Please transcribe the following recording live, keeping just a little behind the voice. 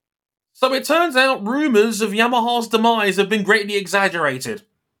So it turns out rumours of Yamaha's demise have been greatly exaggerated.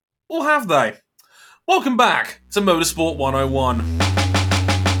 Or have they? Welcome back to Motorsport 101.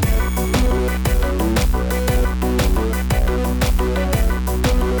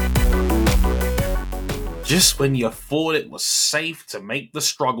 Just when you thought it was safe to make the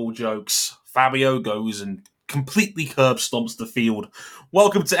struggle jokes, Fabio goes and completely curb stomps the field.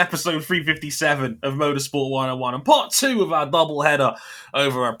 Welcome to episode 357 of Motorsport 101 and part 2 of our doubleheader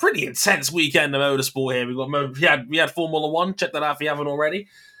over a pretty intense weekend of motorsport here. We had Formula 1, check that out if you haven't already.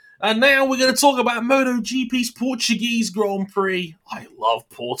 And now we're going to talk about MotoGP's Portuguese Grand Prix. I love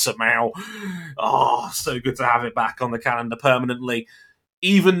Portimao. Oh, so good to have it back on the calendar permanently.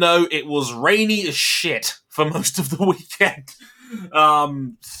 Even though it was rainy as shit for most of the weekend.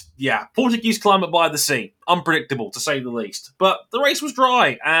 Portuguese climate by the sea. Unpredictable, to say the least. But the race was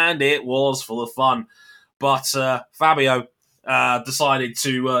dry, and it was full of fun. But Fabio decided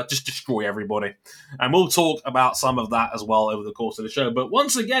to just destroy everybody. And we'll talk about some of that as well over the course of the show. But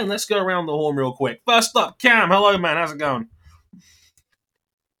once again, let's go around the horn real quick. First up, Cam. Hello, man. How's it going?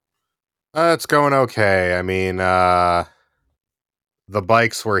 It's going okay. I mean, the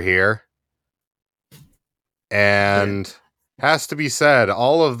bikes were here. And has to be said,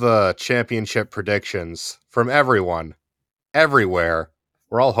 all of the championship predictions from everyone, everywhere,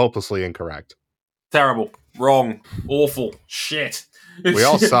 were all hopelessly incorrect. Terrible. Wrong. Awful. Shit. We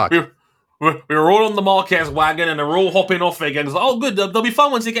all suck. we were all on the Marquez wagon and they were all hopping off again. It's like, oh, good. They'll be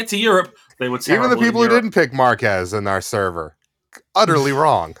fun once they get to Europe. They were terrible. Even the people who didn't pick Marquez in our server. Utterly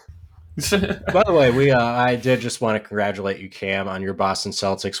wrong. By the way, I did just want to congratulate you, Cam, on your Boston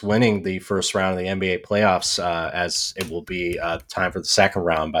Celtics winning the first round of the NBA playoffs, as it will be time for the second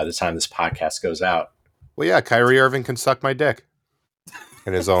round by the time this podcast goes out. Well, yeah, Kyrie Irving can suck my dick,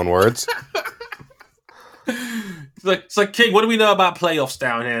 in his own words. It's like, King, what do we know about playoffs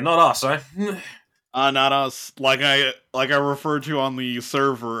down here? Not us, eh? Not us. Like I referred to on the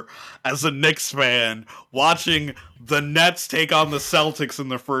server, as a Knicks fan, watching the Nets take on the Celtics in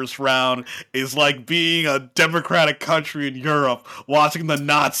the first round is like being a democratic country in Europe watching the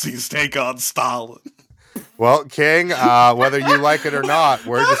Nazis take on Stalin. Well, King, whether you like it or not,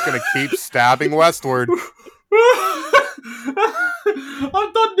 we're just going to keep stabbing westward.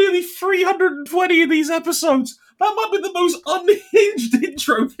 I've done nearly 320 of these episodes. That might be the most unhinged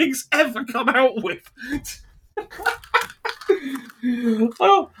intro things ever come out with.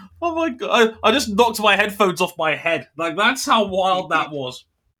 oh my god. I just knocked my headphones off my head. Like, that's how wild that was.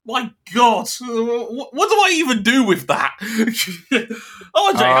 My god. What do I even do with that?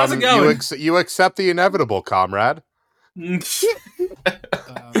 Oh, Jay, how's it going? You accept the inevitable, comrade.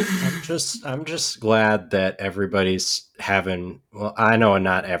 I'm just glad that everybody's having, well, I know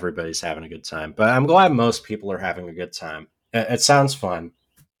not everybody's having a good time, but I'm glad most people are having a good time. It sounds fun.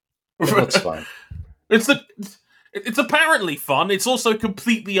 It looks fun. It's apparently fun. It's also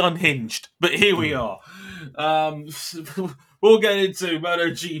completely unhinged. But here we are. We'll get into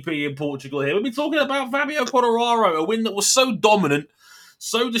MotoGP in Portugal here. We'll be talking about Fabio Quartararo, a win that was so dominant,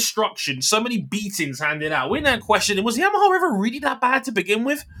 so destruction, so many beatings handed out. We're now questioning, was Yamaha ever really that bad to begin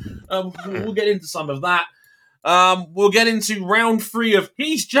with? We'll get into some of that. We'll get into round 3 of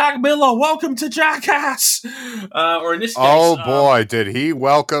He's Jack Miller, welcome to Jackass! Or in this case... Oh boy, did he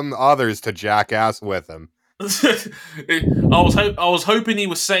welcome others to Jackass with him. I was hoping he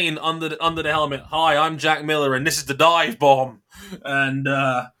was saying under the helmet, "Hi, I'm Jack Miller, and this is the dive bomb." And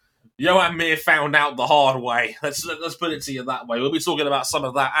Johan Mir found out the hard way. Let's put it to you that way. We'll be talking about some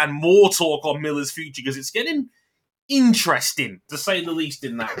of that and more talk on Miller's future because it's getting interesting, to say the least,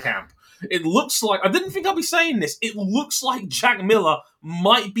 in that camp. It looks like, I didn't think I'd be saying this, it looks like Jack Miller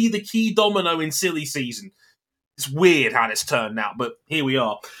might be the key domino in silly season. It's weird how this turned out, but here we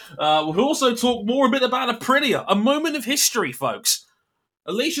are. We'll also talk more a bit about Aprilia, a moment of history, folks.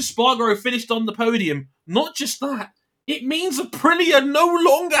 Alicia Spargaro finished on the podium. Not just that, it means Aprilia no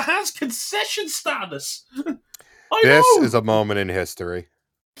longer has concession status. This is a moment in history.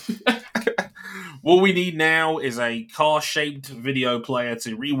 What we need now is a car-shaped video player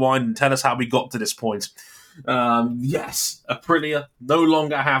to rewind and tell us how we got to this point. Yes, Aprilia no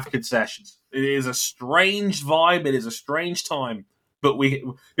longer have concessions. It is a strange vibe. It is a strange time. But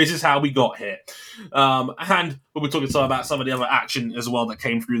this is how we got here. And we'll be talking about some of the other action as well that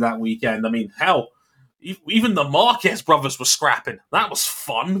came through that weekend. I mean, hell, even the Marquez brothers were scrapping. That was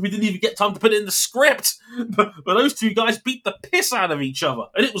fun. We didn't even get time to put it in the script. But those two guys beat the piss out of each other.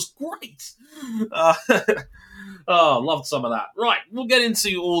 And it was great. Oh, loved some of that. Right, we'll get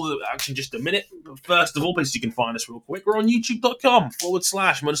into all the action in just a minute. But first of all, places you can find us real quick. We're on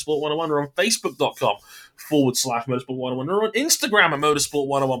youtube.com/Motorsport101. We're on Facebook.com/Motorsport101. We're on Instagram at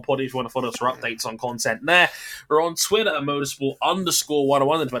Motorsport101 if you want to follow us for updates on content there. We're on Twitter at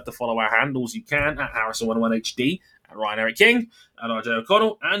Motorsport_101. And if you like to follow our handles, you can at Harrison101HD, at Ryan Eric King, at RJ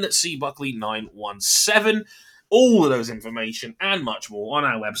O'Connell, and at CBuckley917. All of those information and much more on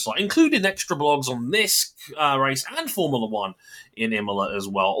our website, including extra blogs on this race and Formula One in Imola as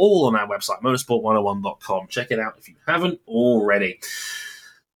well. All on our website, motorsport101.com. Check it out if you haven't already.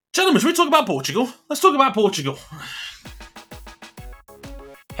 Gentlemen, should we talk about Portugal? Let's talk about Portugal.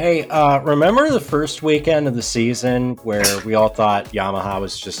 Hey, remember the first weekend of the season where we all thought Yamaha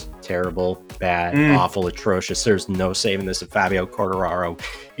was just terrible, bad, awful, atrocious? There's no saving this. And Fabio Quartararo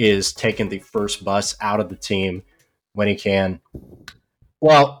is taking the first bus out of the team when he can.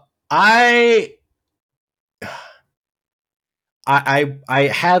 Well, I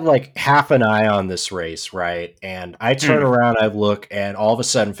had like half an eye on this race, right? And I turn around, I look, and all of a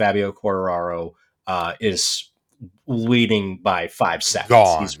sudden Fabio Quartararo is leading by 5 seconds.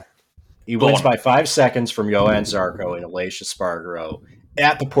 Gone. He wins by 5 seconds from Johann Zarco and Aleix Espargaro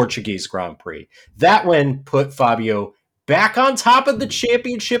at the Portuguese Grand Prix. That win put Fabio back on top of the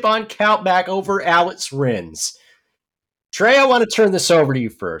championship on count back over Alex Rins. Trey, I want to turn this over to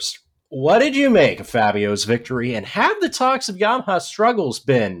you first. What did you make of Fabio's victory, and have the talks of Yamaha struggles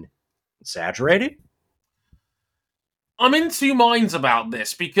been exaggerated? I'm in two minds about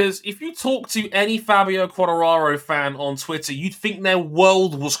this, because if you talk to any Fabio Quartararo fan on Twitter, you'd think their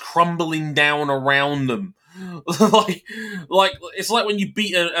world was crumbling down around them. like it's like when you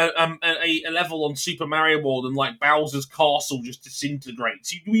beat a level on Super Mario World and like Bowser's castle just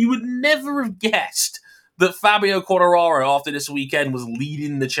disintegrates. You would never have guessed that Fabio Quartararo after this weekend was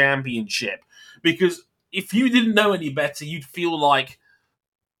leading the championship, because if you didn't know any better, you'd feel like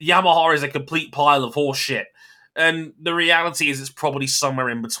Yamaha is a complete pile of horse shit. And the reality is, it's probably somewhere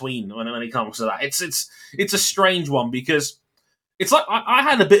in between when it comes to that. It's a strange one, because it's like I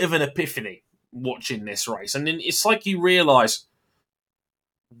had a bit of an epiphany watching this race, and then it's like you realise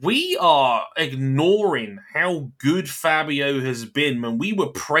we are ignoring how good Fabio has been when we were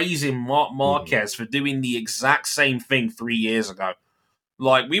praising Marc Marquez for doing the exact same thing 3 years ago.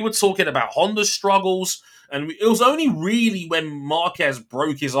 Like, we were talking about Honda's struggles, and it was only really when Marquez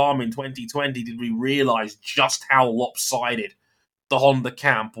broke his arm in 2020 did we realise just how lopsided the Honda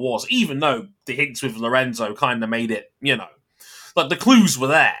camp was, even though the hints with Lorenzo kind of made it, like the clues were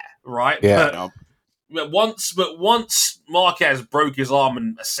there, right? Yeah. But once Marquez broke his arm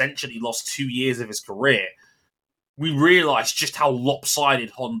and essentially lost 2 years of his career, we realised just how lopsided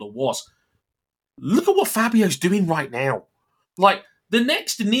Honda was. Look at what Fabio's doing right now. Like, the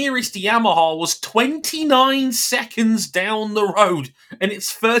next nearest Yamaha was 29 seconds down the road, and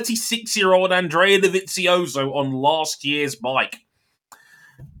it's 36-year-old Andrea Dovizioso on last year's bike.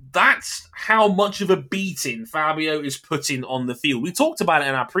 That's how much of a beating Fabio is putting on the field. We talked about it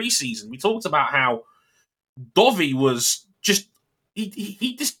in our preseason. We talked about how Dovi was just...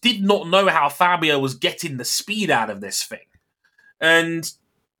 He just did not know how Fabio was getting the speed out of this thing. And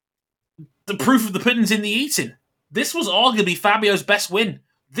the proof of the pudding's in the eating. This was arguably Fabio's best win.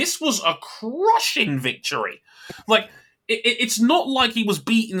 This was a crushing victory. Like, it's not like he was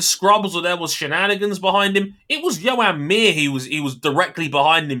beating scrubs or there was shenanigans behind him. It was Johan Mir he was directly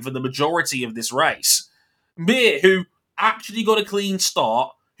behind him for the majority of this race. Mir, who actually got a clean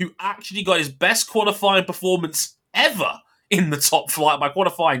start, who actually got his best qualifying performance ever in the top flight by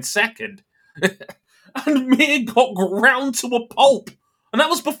qualifying second. And Mir got ground to a pulp. And that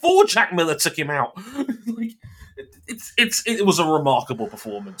was before Jack Miller took him out. Like, it was a remarkable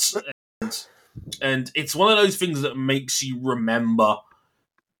performance. And it's one of those things that makes you remember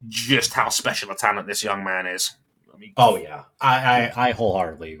just how special a talent this young man is. I mean, oh, yeah. I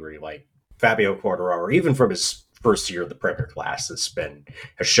wholeheartedly agree. Like, Fabio Quartararo, even from his first year of the Premier class,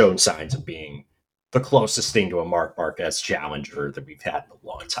 has shown signs of being the closest thing to a Marc Marquez challenger that we've had in a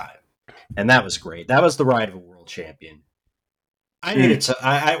long time. And that was great. That was the ride of a world champion.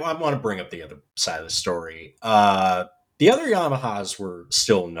 I want to bring up the other side of the story. The other Yamahas were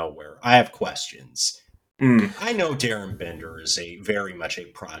still nowhere. I have questions. I know Darren Bender is very much a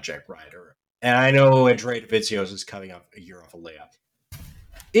project rider, and I know Andrea Dovizioso is coming up a year off a layup.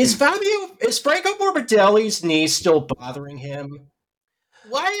 Is Franco Morbidelli's knee still bothering him?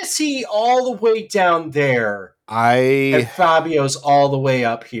 Why is he all the way down there and Fabio's all the way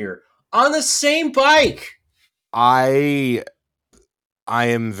up here on the same bike? I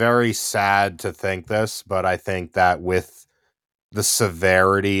am very sad to think this, but I think that with the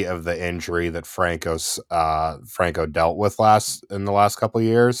severity of the injury that Franco dealt with in the last couple of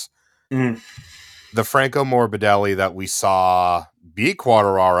years. Mm. The Franco Morbidelli that we saw beat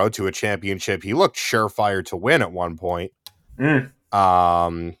Quartararo to a championship, he looked surefire to win at one point. Mm.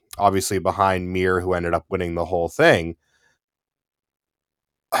 Obviously behind Mir, who ended up winning the whole thing.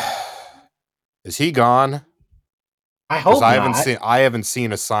 Is he gone? I hope not. I haven't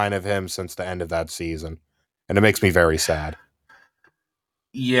seen a sign of him since the end of that season, and it makes me very sad.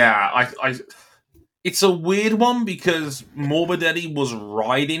 Yeah, it's a weird one because Morbidelli was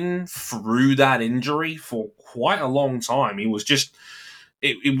riding through that injury for quite a long time. He was just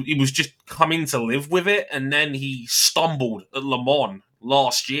it was just coming to live with it, and then he stumbled at Le Mans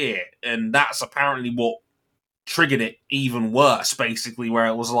last year, and that's apparently what triggered it even worse, basically, where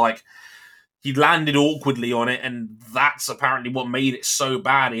it was like he landed awkwardly on it, and that's apparently what made it so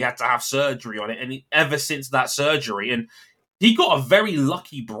bad. He had to have surgery on it, and ever since that surgery, and he got a very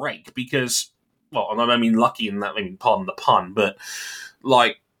lucky break because, well, I don't mean lucky in that, I mean, pardon the pun, but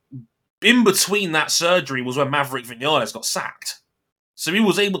like in between that surgery was when Maverick Vinales got sacked. So he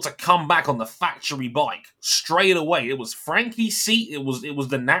was able to come back on the factory bike straight away. It was Frankie's seat. It was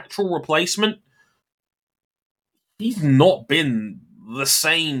the natural replacement. He's not been the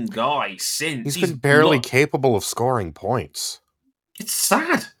same guy since. He's been barely capable of scoring points. It's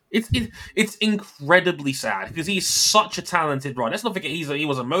sad. It's incredibly sad because he's such a talented rider. Let's not forget he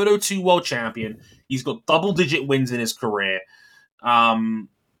was a Moto2 world champion. He's got double-digit wins in his career. Was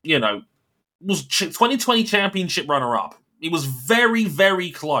 2020 championship runner-up. He was very, very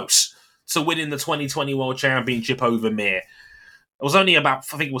close to winning the 2020 world championship over Mir. It was only about,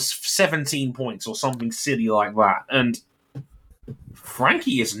 I think it was 17 points or something silly like that. And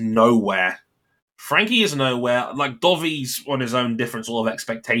Frankie is nowhere. Like, Dovi's on his own different sort of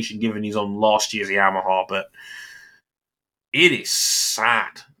expectation given he's on last year's Yamaha, but it is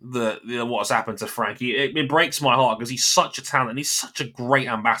sad that what's happened to Frankie. It breaks my heart because he's such a talent. He's such a great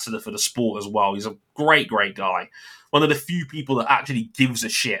ambassador for the sport as well. He's a great, great guy. One of the few people that actually gives a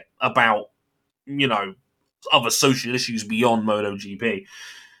shit about, other social issues beyond MotoGP.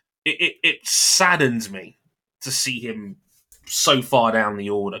 It saddens me to see him so far down the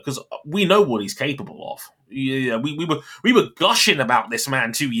order because we know what he's capable of. Yeah, we were gushing about this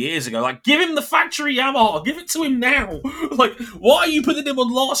man 2 years ago. Like, give him the factory Yamaha, give it to him now. Like, why are you putting him on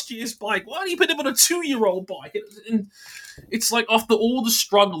last year's bike? Why are you putting him on a 2-year-old bike? It's like after all the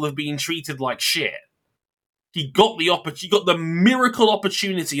struggle of being treated like shit, he got the miracle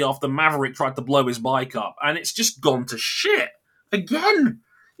opportunity after Maverick tried to blow his bike up, and it's just gone to shit again.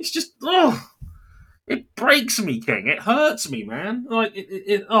 It's just it breaks me, King. It hurts me, man. Like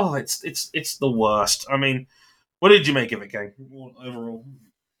it's the worst. I mean, what did you make of it, King? Overall,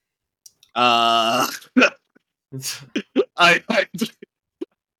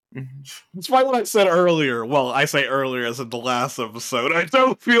 It's why what I said earlier. Well, I say earlier as in the last episode. I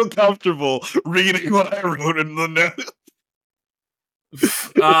don't feel comfortable reading what I wrote in the notes.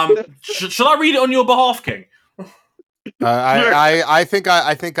 Should I read it on your behalf, King? I think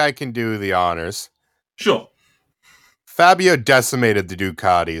I can do the honors. Sure. Fabio decimated the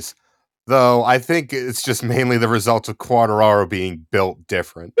Ducatis, though I think it's just mainly the result of Quartararo being built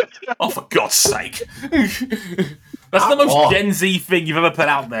different. Oh, for God's sake. That's the most Gen Z thing you've ever put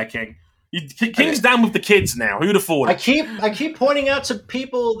out there, King. King's down with the kids now. Who'd afford it? I keep pointing out to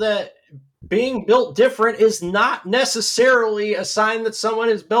people that being built different is not necessarily a sign that someone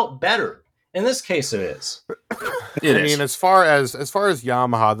is built better. In this case, it is. I mean, as far as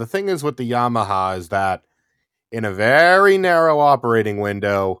Yamaha, the thing is with the Yamaha is that in a very narrow operating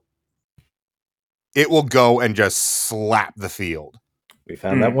window, it will go and just slap the field. We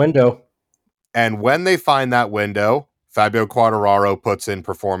found that window. And when they find that window, Fabio Quartararo puts in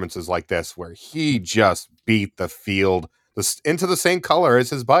performances like this, where he just beat the field into the same color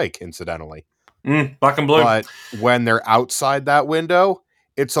as his bike, incidentally. Black and blue. But when they're outside that window,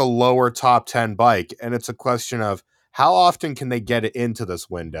 it's a lower top 10 bike. And it's a question of how often can they get it into this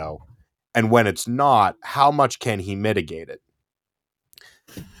window? And when it's not, how much can he mitigate it?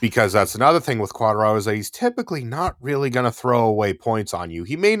 Because that's another thing with Quartararo is that he's typically not really going to throw away points on you.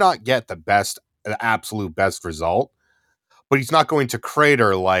 He may not get the absolute best result, but he's not going to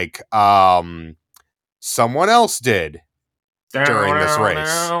crater like someone else did during this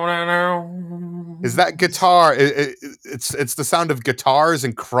race. Is that guitar? It's the sound of guitars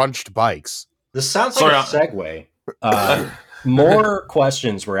and crunched bikes. This sounds like a segue. More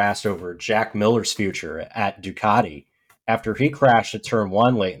questions were asked over Jack Miller's future at Ducati. after he crashed at turn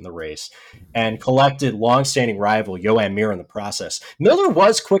 1 late in the race and collected longstanding rival Johan Mir in the process. Miller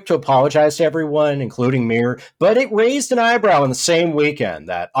was quick to apologize to everyone, including Mir, but it raised an eyebrow in the same weekend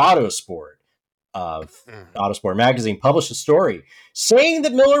that Autosport magazine published a story saying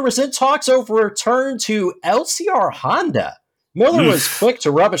that Miller was in talks over a return to LCR Honda. Miller was quick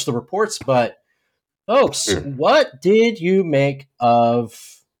to rubbish the reports, but folks, what did you make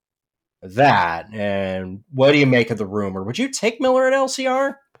of that? And what do you make of the rumor? Would you take Miller at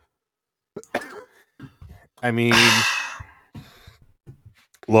LCR? I mean,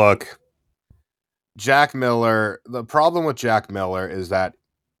 look, Jack Miller, the problem with Jack Miller is that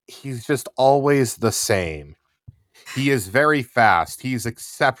he's just always the same. He is very fast. He's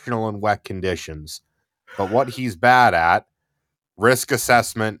exceptional in wet conditions. But what he's bad at, risk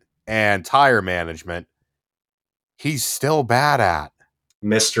assessment and tire management, he's still bad at.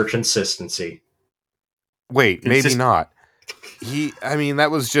 Mr. Consistency. Wait, maybe not. That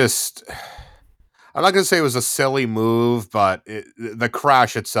was just... I'm not going to say it was a silly move, but the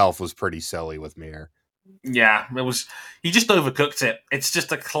crash itself was pretty silly with Mir. Yeah, it was. He just overcooked it. It's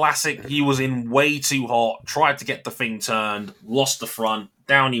just a classic. He was in way too hot, tried to get the thing turned, lost the front,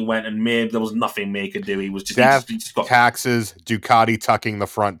 down he went, and Mir, there was nothing Mir could do. He was just... he just got... taxes, Ducati tucking the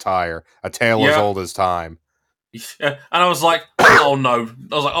front tire, a tale as old as time. And I was like, oh no.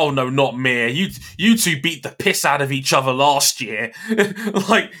 I was like, oh no, not Mir. You two beat the piss out of each other last year.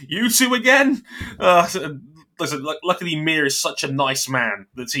 Like, you two again? Listen, luckily Mir is such a nice man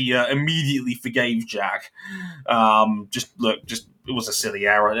that he immediately forgave Jack. It was a silly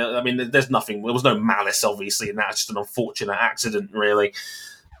error. I mean, there was no malice, obviously, and that's just an unfortunate accident, really.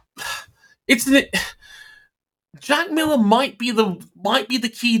 Jack Miller might be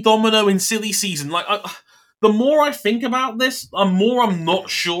the key domino in silly season. Like, the more I think about this, the more I'm not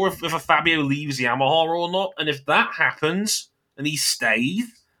sure if a Fabio leaves Yamaha or not. And if that happens and he stays,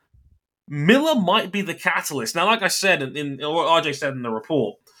 Miller might be the catalyst. Now, like I said, in what RJ said in the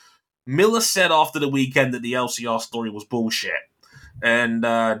report, Miller said after the weekend that the LCR story was bullshit. And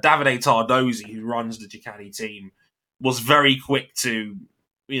Davide Tardozzi, who runs the Ducati team, was very quick to,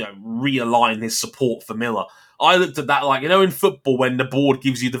 realign his support for Miller. I looked at that like, in football when the board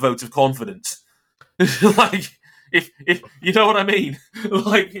gives you the vote of confidence. Like, if you know what I mean,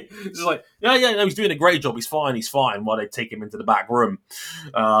 like, it's like, no, he's doing a great job. He's fine. While they take him into the back room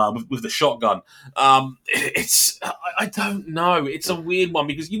with the shotgun. I don't know. It's a weird one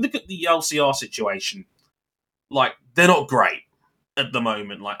because you look at the LCR situation. Like, they're not great at the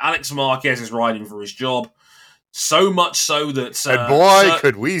moment. Like, Alex Marquez is riding for his job, so much so that and boy,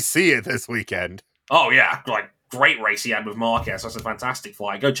 could we see it this weekend. Oh yeah, like. Great race he had with Marquez. That's a fantastic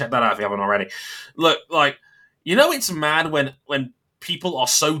fight. Go check that out if you haven't already. Look, like, it's mad when people are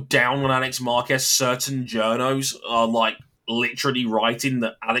so down on Alex Marquez. Certain journos are like literally writing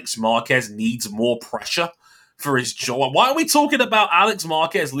that Alex Marquez needs more pressure for his job. Why are we talking about Alex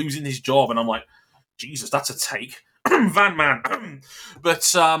Marquez losing his job? And I'm like, Jesus, that's a take. Van Man. But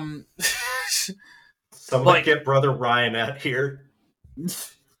someone get Brother Ryan out here.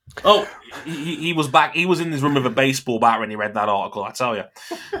 Oh, he was back. He was in his room with a baseball bat when he read that article, I tell you.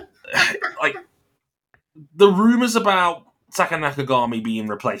 Like, the rumors about Taka Nakagami being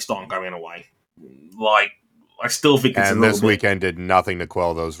replaced aren't going away. Like, I still think it's and this weekend did nothing to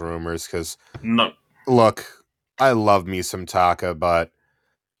quell those rumors, because... No. Look, I love me some Taka, but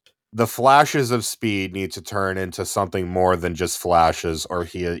the flashes of speed need to turn into something more than just flashes, or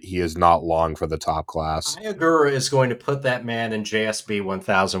he is not long for the top class. Ayagura is going to put that man in JSB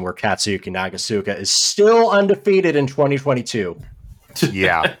 1000, where Katsuyuki Nagasuka is still undefeated in 2022.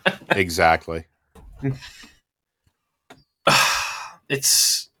 Yeah, exactly. I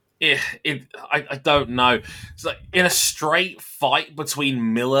don't know. It's like, in a straight fight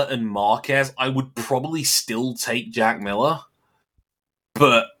between Miller and Marquez, I would probably still take Jack Miller,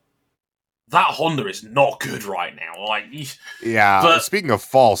 but that Honda is not good right now. Like, yeah. But speaking of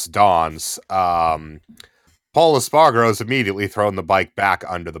false dawns, Paul Espargaro's immediately thrown the bike back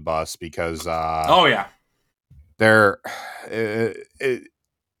under the bus because,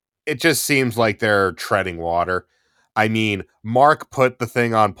 it just seems like they're treading water. I mean, Mark put the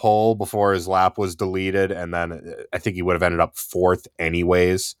thing on pole before his lap was deleted, and then I think he would have ended up fourth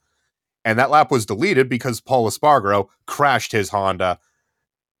anyways. And that lap was deleted because Paul Espargaro crashed his Honda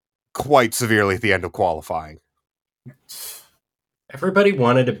quite severely at the end of qualifying. Everybody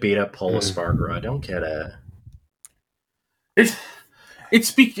wanted to beat up Paul Espargaro. I don't get it.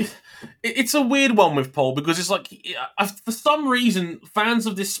 It's a weird one with Paul because it's like, for some reason, fans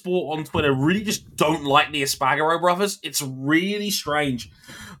of this sport on Twitter really just don't like the Espargaro brothers. It's really strange.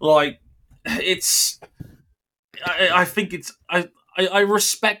 Like, it's I think it's I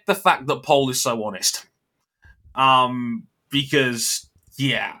respect the fact that Paul is so honest. Because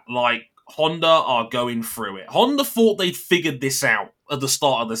yeah, like Honda are going through it. Honda thought they'd figured this out at the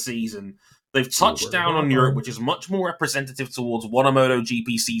start of the season. They've touched down on Europe, which is much more representative towards what a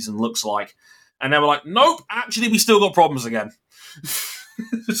MotoGP season looks like. And they were like, nope, actually, we still got problems again.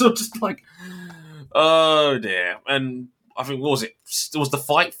 So just like, oh dear. And I think, what was it? It was the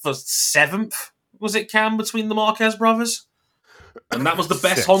fight for 7th, was it, Cam, between the Marquez brothers? And that was the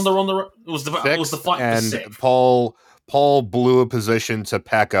best Sixth. Honda on the. It was the fight and for 6th. Paul blew a position to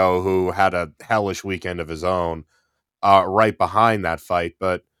Pecco, who had a hellish weekend of his own, right behind that fight.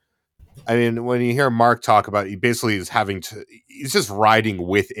 But I mean, when you hear Mark talk about, he basically is he's just riding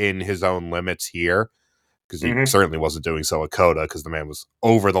within his own limits here, because he certainly wasn't doing so at Coda, because the man was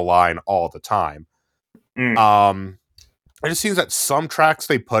over the line all the time. It just seems that some tracks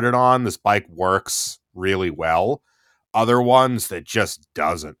they put it on, this bike works really well. Other ones that just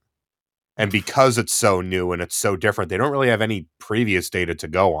doesn't. And because it's so new and it's so different, they don't really have any previous data to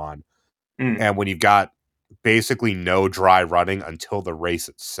go on. And when you've got basically no dry running until the race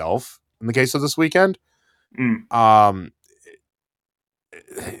itself, in the case of this weekend, you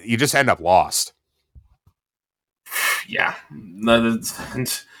just end up lost. Yeah.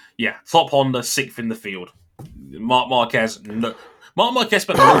 Top Honda, 6th in the field. Marc Marquez spent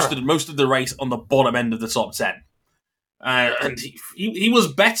most of the race on the bottom end of the top 10. And he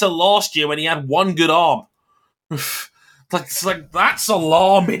was better last year when he had one good arm. That's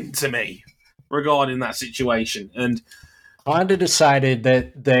alarming to me regarding that situation. And Honda decided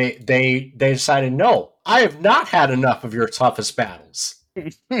that they decided, no, I have not had enough of your toughest battles.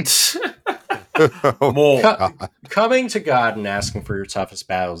 Coming to God and asking for your toughest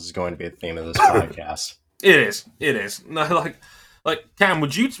battles is going to be the theme of this podcast. It is. No, like Cam,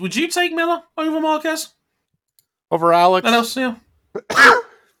 would you take Miller over Marquez? Over Alex? What else? Yeah.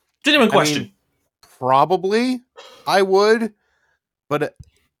 Genuine question. I mean, probably I would, but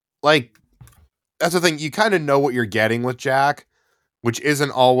that's the thing. You kind of know what you're getting with Jack, which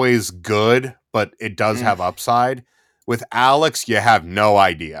isn't always good, but it does have upside. With Alex, you have no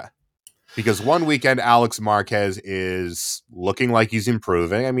idea, because one weekend Alex Marquez is looking like he's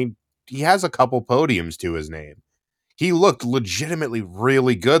improving. I mean, he has a couple podiums to his name. He looked legitimately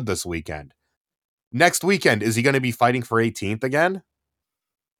really good this weekend. Next weekend, is he going to be fighting for 18th again?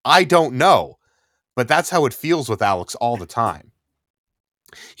 I don't know, but that's how it feels with Alex all the time.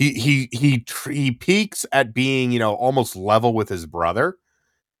 He peaks at being, almost level with his brother,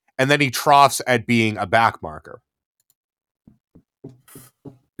 and then he troughs at being a back marker.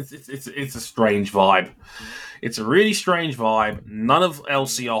 It's a strange vibe. It's a really strange vibe. None of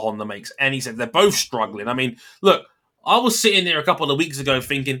LCR Honda makes any sense. They're both struggling. I mean, look, I was sitting there a couple of weeks ago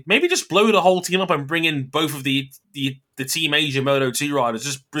thinking, maybe just blow the whole team up and bring in both of the Team Asia Moto2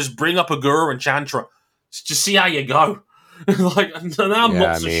 riders. Just bring up Agura and Chantra. Just see how you go. Now I'm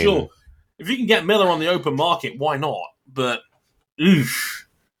not so sure. If you can get Miller on the open market, why not? But, either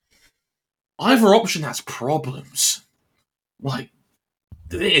option has problems. It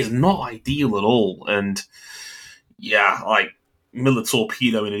is not ideal at all. And, Miller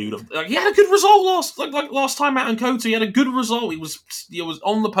torpedoing a dude. He had a good result last time out in Kota. He had a good result. He was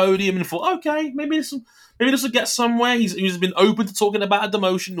on the podium and thought, okay, maybe this will get somewhere. He's been open to talking about a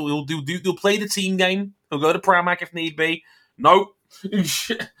demotion. He'll play the team game. He'll go to Pramac if need be. Nope.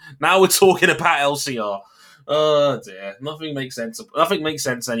 Now we're talking about LCR. Oh dear, nothing makes sense. Nothing makes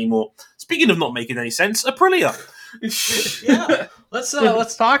sense anymore. Speaking of not making any sense, Aprilia. Yeah,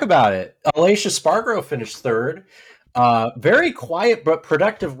 let's talk about it. Aleix Espargaro finished 3rd. Very quiet but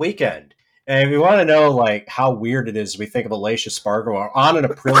productive weekend. And if you want to know how weird it is, we think of Aleix Espargaro on an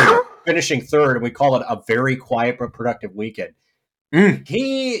Aprilia finishing 3rd, and we call it a very quiet but productive weekend.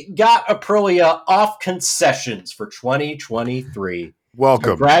 He got Aprilia off concessions for 2023. Welcome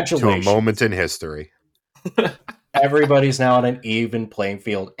Congratulations. to a moment in history. Everybody's now on an even playing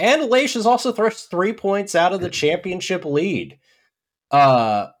field. And Aleix has also thrust 3 points out of the championship lead.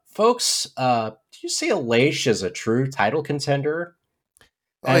 Folks, do you see Aleix as a true title contender?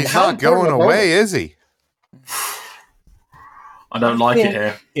 Well, he's not going away, is he? I don't like it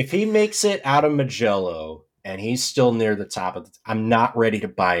here. If he makes it out of Mugello and he's still near the top I'm not ready to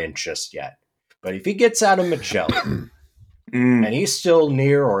buy in just yet. But if he gets out of Mugello and he's still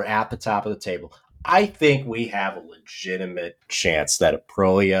near or at the top of the table, I think we have a legitimate chance that an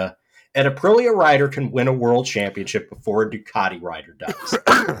Aprilia rider can win a world championship before a Ducati rider does.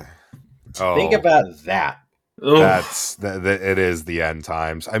 Think about that. It is the end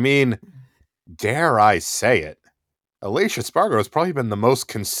times. I mean, dare I say it? Alicia Spargo has probably been the most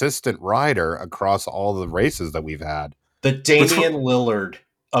consistent rider across all the races that we've had. The Damian Lillard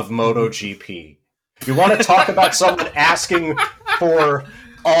of MotoGP. You want to talk about someone asking for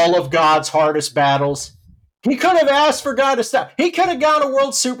all of God's hardest battles? He could have asked for God to stop. He could have gone to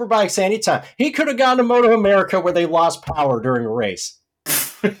World Superbikes anytime. He could have gone to Moto America where they lost power during a race.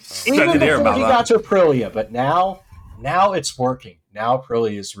 Even before he got to Aprilia. But now it's working. Now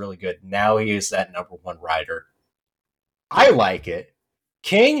Aprilia is really good. Now he is that number one rider. I like it.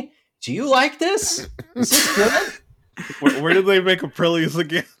 King, do you like this? Is this good? Where did they make Aprilias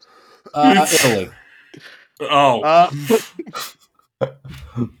again? Italy. Oh.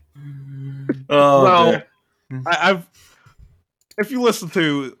 Well, I've if you listen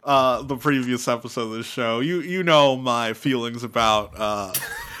to the previous episode of the show, you know my feelings about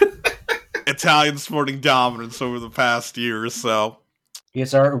Italian sporting dominance over the past year or so.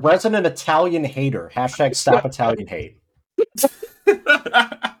 He's our resident Italian hater. Hashtag stop Italian hate.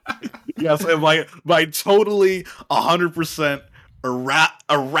 Yes, and my totally 100%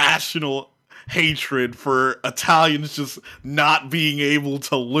 irrational hatred for Italians just not being able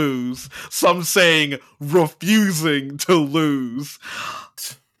to lose. Some saying refusing to lose.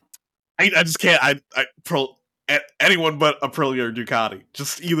 I just can't. Anyone but Aprilia or Ducati.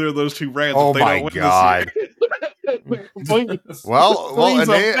 Just either of those two brands. Oh if they my don't win god. This year. Please. Well, Please,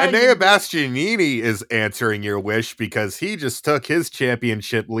 Enea Bastianini is answering your wish because he just took his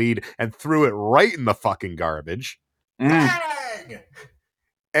championship lead and threw it right in the fucking garbage. Dang!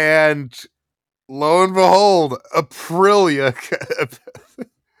 And lo and behold, Aprilia.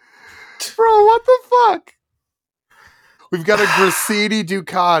 Bro, what the fuck? We've got a Grassini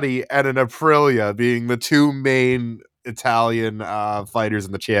Ducati and an Aprilia being the two main Italian fighters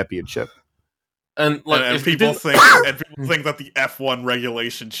in the championship. And like, and if people you think that the F1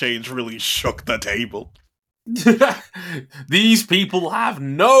 regulation change really shook the table. These people have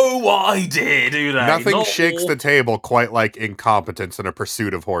no idea, do they? Nothing Not shakes all- the table quite like incompetence in a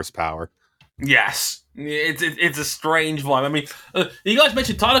pursuit of horsepower. Yes, it's a strange vibe. I mean, you guys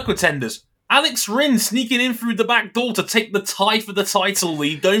mentioned title contenders. Alex Rins sneaking in through the back door to take the tie for the title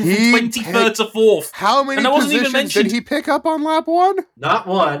lead, going from He 23rd to 4th. How many And that wasn't even positions did mentioned. he pick up on lap 1? Not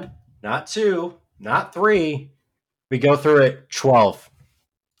 1, not 2, not 3. We go through it 12.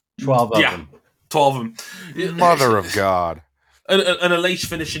 12 of Yeah. them. 12 of them. Mother of God. And Elise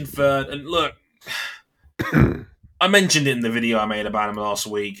finishing 3rd. And look, I mentioned it in the video I made about him last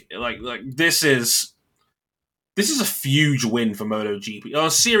week. Like this is a huge win for MotoGP. On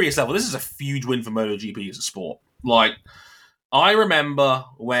a serious level, this is a huge win for MotoGP as a sport. Like, I remember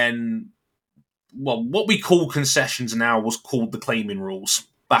when, well, what we call concessions now was called the claiming rules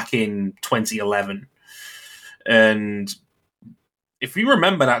back in 2011. And if you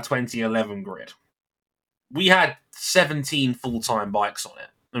remember that 2011 grid, we had 17 full-time bikes on it,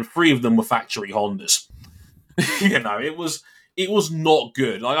 and 3 of them were factory Hondas. You know, it was not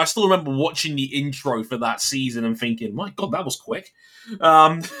good. Like, I still remember watching the intro for that season and thinking, my God, that was quick.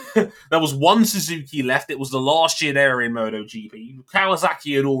 There was 1 Suzuki left. It was the last year they were in MotoGP.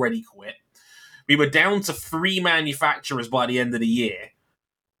 Kawasaki had already quit. We were down to 3 manufacturers by the end of the year.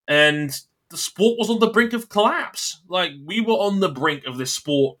 And the sport was on the brink of collapse. Like, we were on the brink of this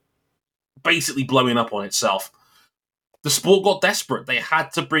sport basically blowing up on itself. The sport got desperate. They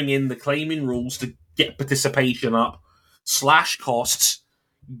had to bring in the claiming rules to get participation up, slash costs,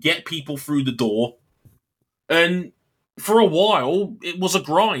 get people through the door. And for a while, it was a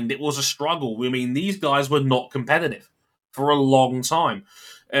grind. It was a struggle. I mean, these guys were not competitive for a long time.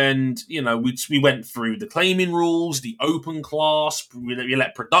 And, you know, we went through the claiming rules, the open class, we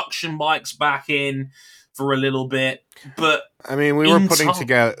let production bikes back in for a little bit. But I mean, we were putting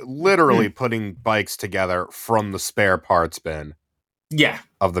together, literally putting bikes together from the spare parts bin. Yeah.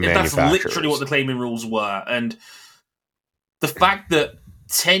 Of the That's manufacturers. literally what the claiming rules were. And the fact that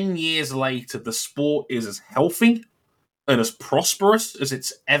 10 years later, the sport is as healthy and as prosperous as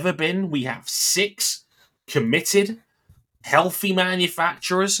it's ever been. We have 6 committed, healthy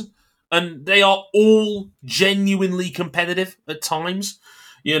manufacturers, and they are all genuinely competitive at times.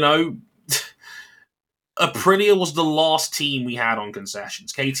 You know, Aprilia was the last team we had on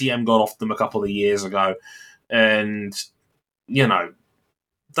concessions. KTM got off them a couple of years ago. And, you know,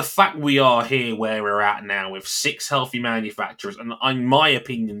 the fact we are here where we're at now with 6 healthy manufacturers, and in my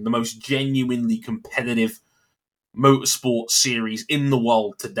opinion, the most genuinely competitive motorsport series in the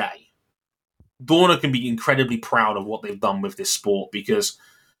world today, Dorna can be incredibly proud of what they've done with this sport, because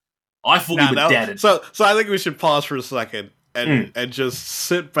I thought we were dead. So I think we should pause for a second and just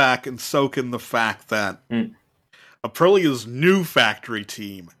sit back and soak in the fact that Aprilia's new factory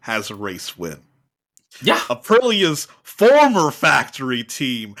team has a race win. Yeah. Aprilia's former factory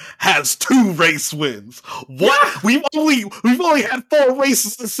team has 2 race wins. What? We've only had 4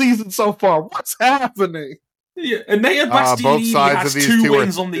 races this season so far. What's happening? Yeah, and Nea both Bastianini sides has of these 2 two are-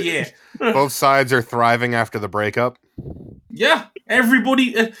 wins on the year. Both sides are thriving after the breakup. Yeah,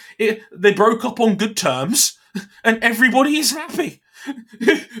 everybody, they broke up on good terms, and everybody is happy.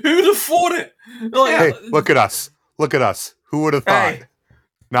 Who'd have thought it? Like, Hey, look at us. Look at us. Who would have thought? Hey.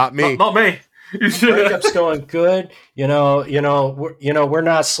 Not me. Not me. Breakup's going good. We're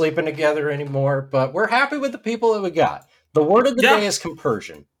not sleeping together anymore, but we're happy with the people that we got. The word of the day is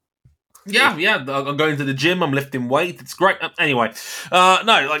compersion. Yeah, I'm going to the gym. I'm lifting weight. It's great. Anyway,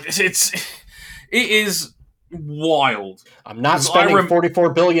 no, like it is wild. I'm not spending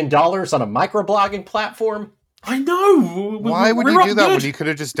 $44 billion on a microblogging platform. I know. Why would you do that when you could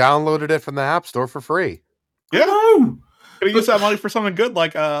have just downloaded it from the App Store for free? Yeah. No. Could have used that money for something good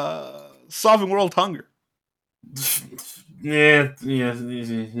like solving world hunger. Yeah. We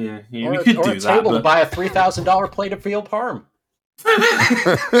Or could a do that. table to buy a $3,000 plate of veal parm.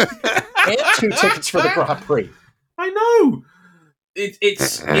 And 2 tickets for the Grand Prix. I know.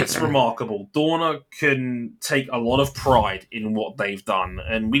 It's remarkable. Dorna can take a lot of pride in what they've done,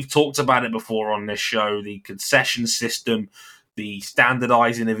 and we've talked about it before on this show. The concession system, the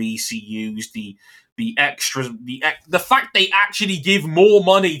standardizing of ECUs, the extras, the fact they actually give more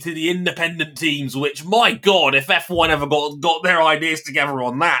money to the independent teams. Which, my God, if F1 ever got their ideas together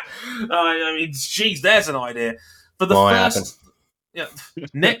on that, I mean, geez, there's an idea for the first. Yeah,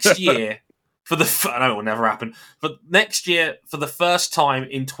 next year. I know it will never happen. But next year, for the first time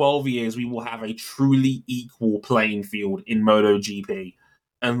in 12 years, we will have a truly equal playing field in MotoGP.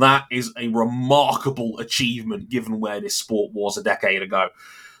 And that is a remarkable achievement given where this sport was a decade ago.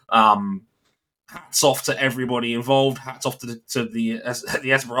 Hats off to everybody involved. Hats off to the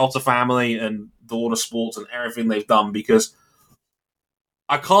Esperalta family and Dorna Sports and everything they've done, because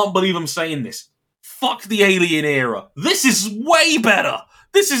I can't believe I'm saying this. Fuck the Alien era. This is way better.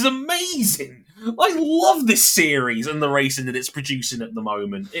 This is amazing. I love this series and the racing that it's producing at the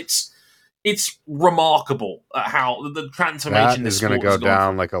moment. It's remarkable at how the transformation That is going to go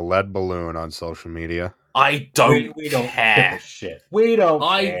down like a lead balloon on social media. I don't we don't care. give a shit. We don't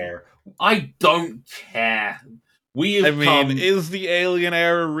care. I don't care. Is the Alien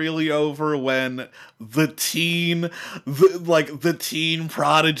era really over when the teen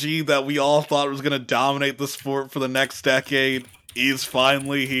prodigy that we all thought was going to dominate the sport for the next decade is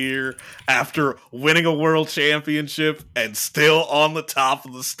finally here after winning a world championship and still on the top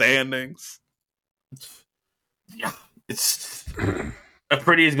of the standings? Yeah, it's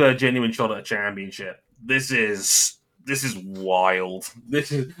Aprilia's got a genuine shot at a championship. This is wild. I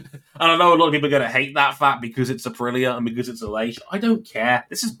don't know, a lot of people are going to hate that fact because it's Aprilia and because it's Aleix. I don't care.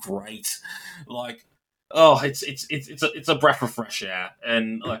 This is great. Like, it's a breath of fresh air.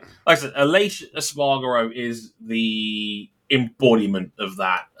 And like I said, Aleix Espargaro is the embodiment of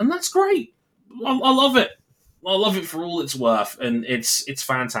that, and that's great. I love it. I love it for all it's worth, and it's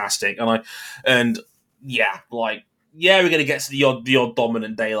fantastic. We're going to get to the odd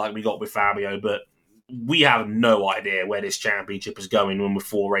dominant day like we got with Fabio, but we have no idea where this championship is going when we're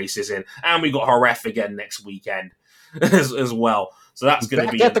 4 races in, and we got Jerez again next weekend as well. So that's going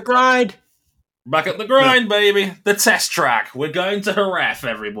to be at the grind. Back at the grind, baby. The test track. We're going to Jerez,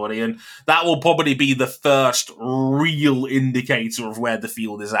 everybody, and that will probably be the first real indicator of where the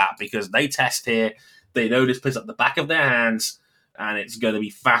field is at, because they test here, they know this puts up the back of their hands, and it's going to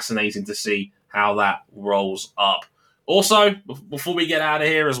be fascinating to see how that rolls up. Also, before we get out of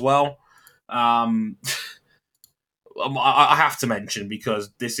here as well, I have to mention,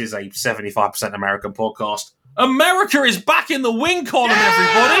 because this is a 75% American podcast, America is back in the win column,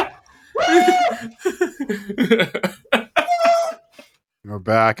 everybody! We're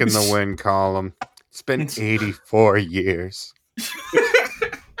back in the win column. It's been 84 years.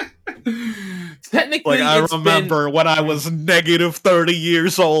 Technically, I remember when I was negative 30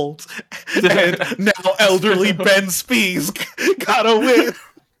 years old, and now elderly Ben Spies got a win.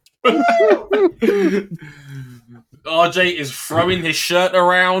 RJ is throwing his shirt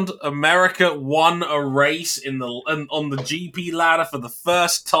around. America won a race on the GP ladder for the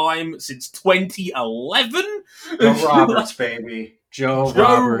first time since 2011. Joe Roberts, baby. Joe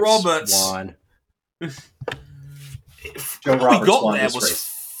Roberts won. Joe Roberts won this race.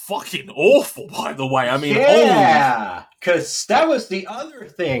 Fucking awful, by the way. I mean, yeah, because that was the other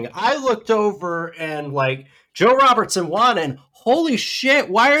thing. I looked over and Joe Robertson won, and holy shit,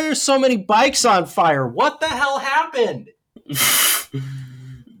 why are there so many bikes on fire? What the hell happened?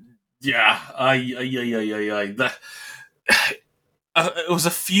 Yeah. it was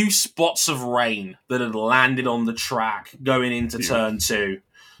a few spots of rain that had landed on the track going into turn 2.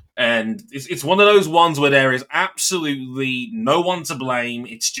 And it's one of those ones where there is absolutely no one to blame.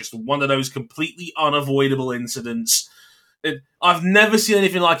 It's just one of those completely unavoidable incidents. I've never seen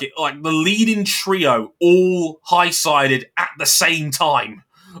anything like it. Like the leading trio all high-sided at the same time.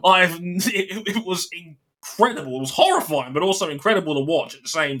 It was incredible. It was horrifying, but also incredible to watch at the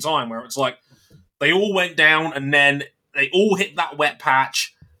same time, where it's like they all went down and then they all hit that wet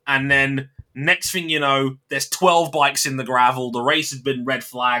patch, and then next thing you know, there's 12 bikes in the gravel. The race had been red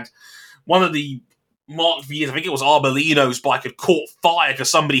flagged. One of the Mark V's, I think it was Arbolino's bike, had caught fire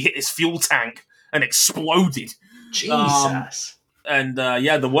because somebody hit his fuel tank and exploded. Jesus.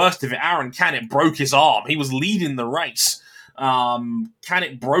 The worst of it, Aaron Canet broke his arm. He was leading the race.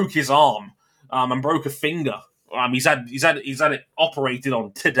 Canet broke his arm and broke a finger. He's had it operated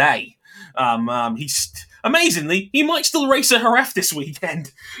on today. He's amazingly, he might still race at Jerez this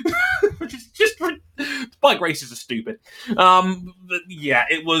weekend. Bike races are stupid. But yeah,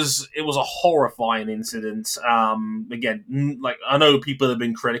 it was a horrifying incident. Again, like I know people have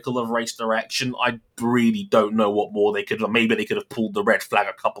been critical of race direction. I really don't know what more they could. Maybe they could have pulled the red flag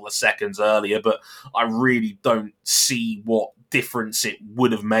a couple of seconds earlier, but I really don't see what difference it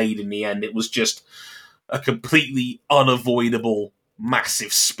would have made in the end. It was just a completely unavoidable,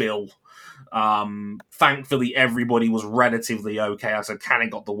 massive spill. Thankfully, everybody was relatively okay. I said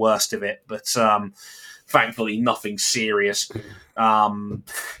Canet got the worst of it, but thankfully, nothing serious.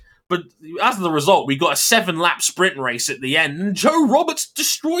 But as a result, we got a 7-lap sprint race at the end, and Joe Roberts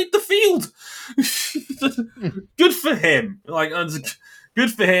destroyed the field. Good for him.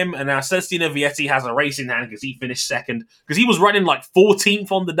 Good for him. And now Celestino Vietti has a race in hand because he finished second. Because he was running like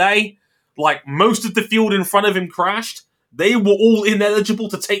 14th on the day. Like most of the field in front of him crashed. They were all ineligible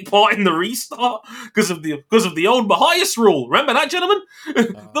to take part in the restart because of the old Mahias rule. Remember that, gentlemen?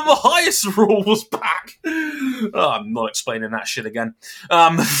 The Mahias rule was back. I'm not explaining that shit again.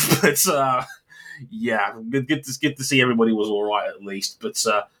 Yeah, good to see everybody was all right at least. But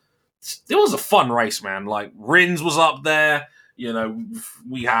it was a fun race, man. Like Rins was up there. You know,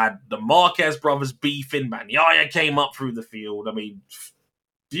 we had the Marquez brothers beefing. Bagnaia came up through the field. I mean,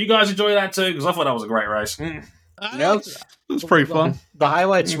 do you guys enjoy that too? Because I thought that was a great race. It was pretty fun. The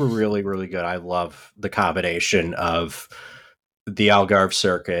highlights were really, really good. I love the combination of the Algarve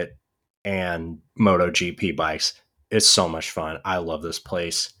circuit and MotoGP bikes. It's so much fun. I love this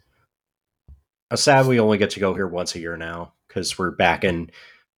place. I'm sad we only get to go here once a year now because we're back in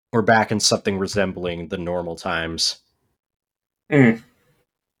something resembling the normal times.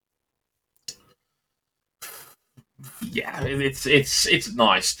 Yeah, it's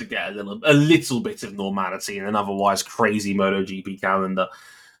nice to get a little bit of normality in an otherwise crazy MotoGP calendar.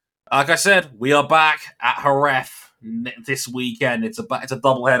 Like I said, we are back at Jerez this weekend. It's a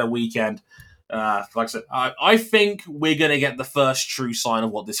doubleheader weekend. Like I said, I think we're going to get the first true sign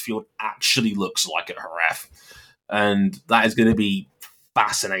of what this field actually looks like at Jerez, and that is going to be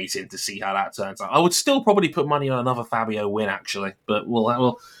fascinating to see how that turns out. I would still probably put money on another Fabio win, actually, but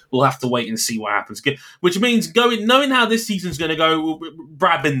we'll have to wait and see what happens. Which means knowing how this season's going to go,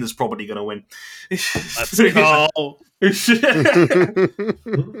 Brad Binder's probably going to win. Let's go.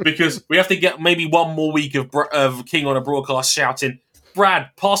 Because we have to get maybe one more week of King on a broadcast shouting,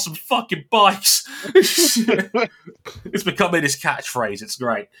 "Brad, pass some fucking bikes." It's becoming his catchphrase. It's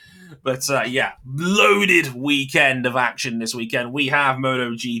great. But yeah, loaded weekend of action this weekend. We have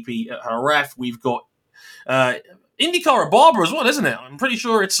MotoGP at Jerez. We've got IndyCar at Barber as well, isn't it? I'm pretty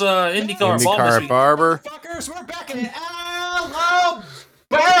sure it's IndyCar at Barber. IndyCar at Barber. Fuckers, we're back in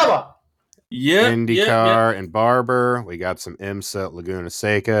Alabama. Yeah, IndyCar and Barber. We got some IMSA at Laguna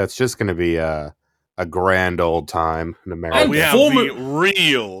Seca. It's just going to be a grand old time in America. We have the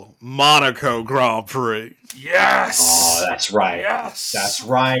real Monaco Grand Prix. Yes. Oh, that's right. Yes, that's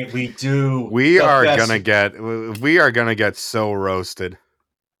right. We do. We are gonna get so roasted.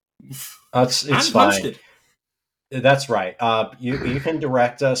 It's fine. That's right. You can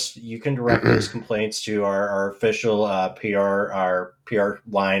direct us. You can direct those complaints to our official our PR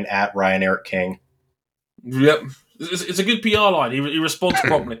line at Ryan Eric King. Yep, it's a good PR line. He responds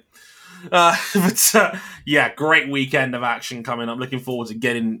properly. Yeah, great weekend of action coming up. Looking forward to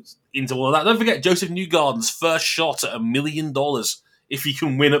getting into all of that. Don't forget Joseph Newgarden's first shot at $1 million if he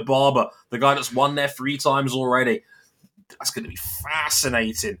can win at Barber. The guy that's won there 3 times already. That's going to be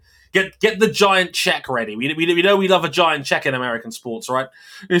fascinating. Get the giant check ready. We know we love a giant check in American sports, right?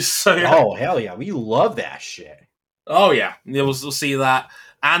 So, yeah. Oh hell yeah, we love that shit. Oh yeah, we'll see that.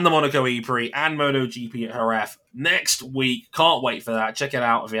 And the Monaco E-Prix and MotoGP at Jerez next week. Can't wait for that. Check it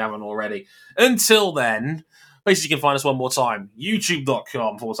out if you haven't already. Until then, Basically, you can find us one more time.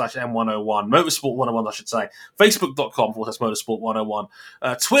 YouTube.com/M101. Motorsport 101, I should say. Facebook.com/Motorsport 101.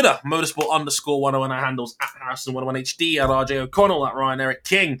 Twitter, Motorsport_101. Our handles at Harrison101HD, at RJ O'Connell, at Ryan Eric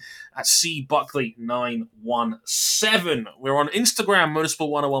King, at C Buckley 917. We're on Instagram, Motorsport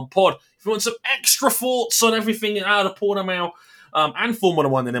 101 Pod. If you want some extra thoughts on everything out of Portimao and Formula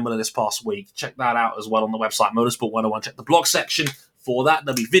 1 in Imola this past week, check that out as well on the website, Motorsport 101. Check the blog section for that.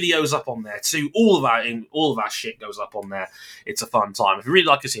 There'll be videos up on there too. All of our shit goes up on there. It's a fun time. If you really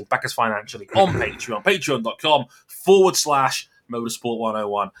like us, back us financially on Patreon, patreon.com/Motorsport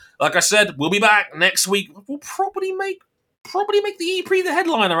 101. Like I said, we'll be back next week. We'll probably make the E-Prix the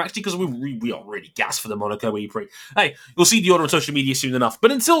headliner, actually, because we are really gassed for the Monaco E-Prix. Hey, you'll see the order on social media soon enough.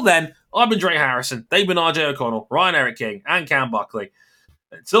 But until then, I've been Dre Harrison, they've been RJ O'Connell, Ryan Eric King, and Cam Buckley.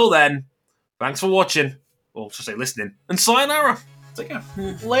 Until then, thanks for watching, or should I say listening, and sayonara. Take care.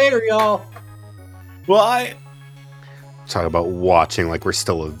 Later, y'all. Bye. Talk about watching like we're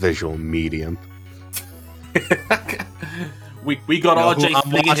still a visual medium. we got RJ I'm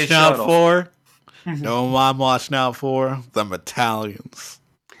flinging his watching out shirt off. for. No, I'm watching out for them Italians.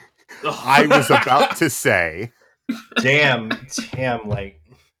 I was about to say, Damn, like.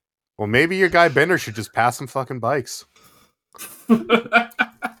 well, maybe your guy Bender should just pass some fucking bikes. Early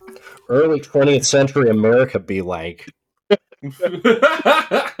 20th century America be like.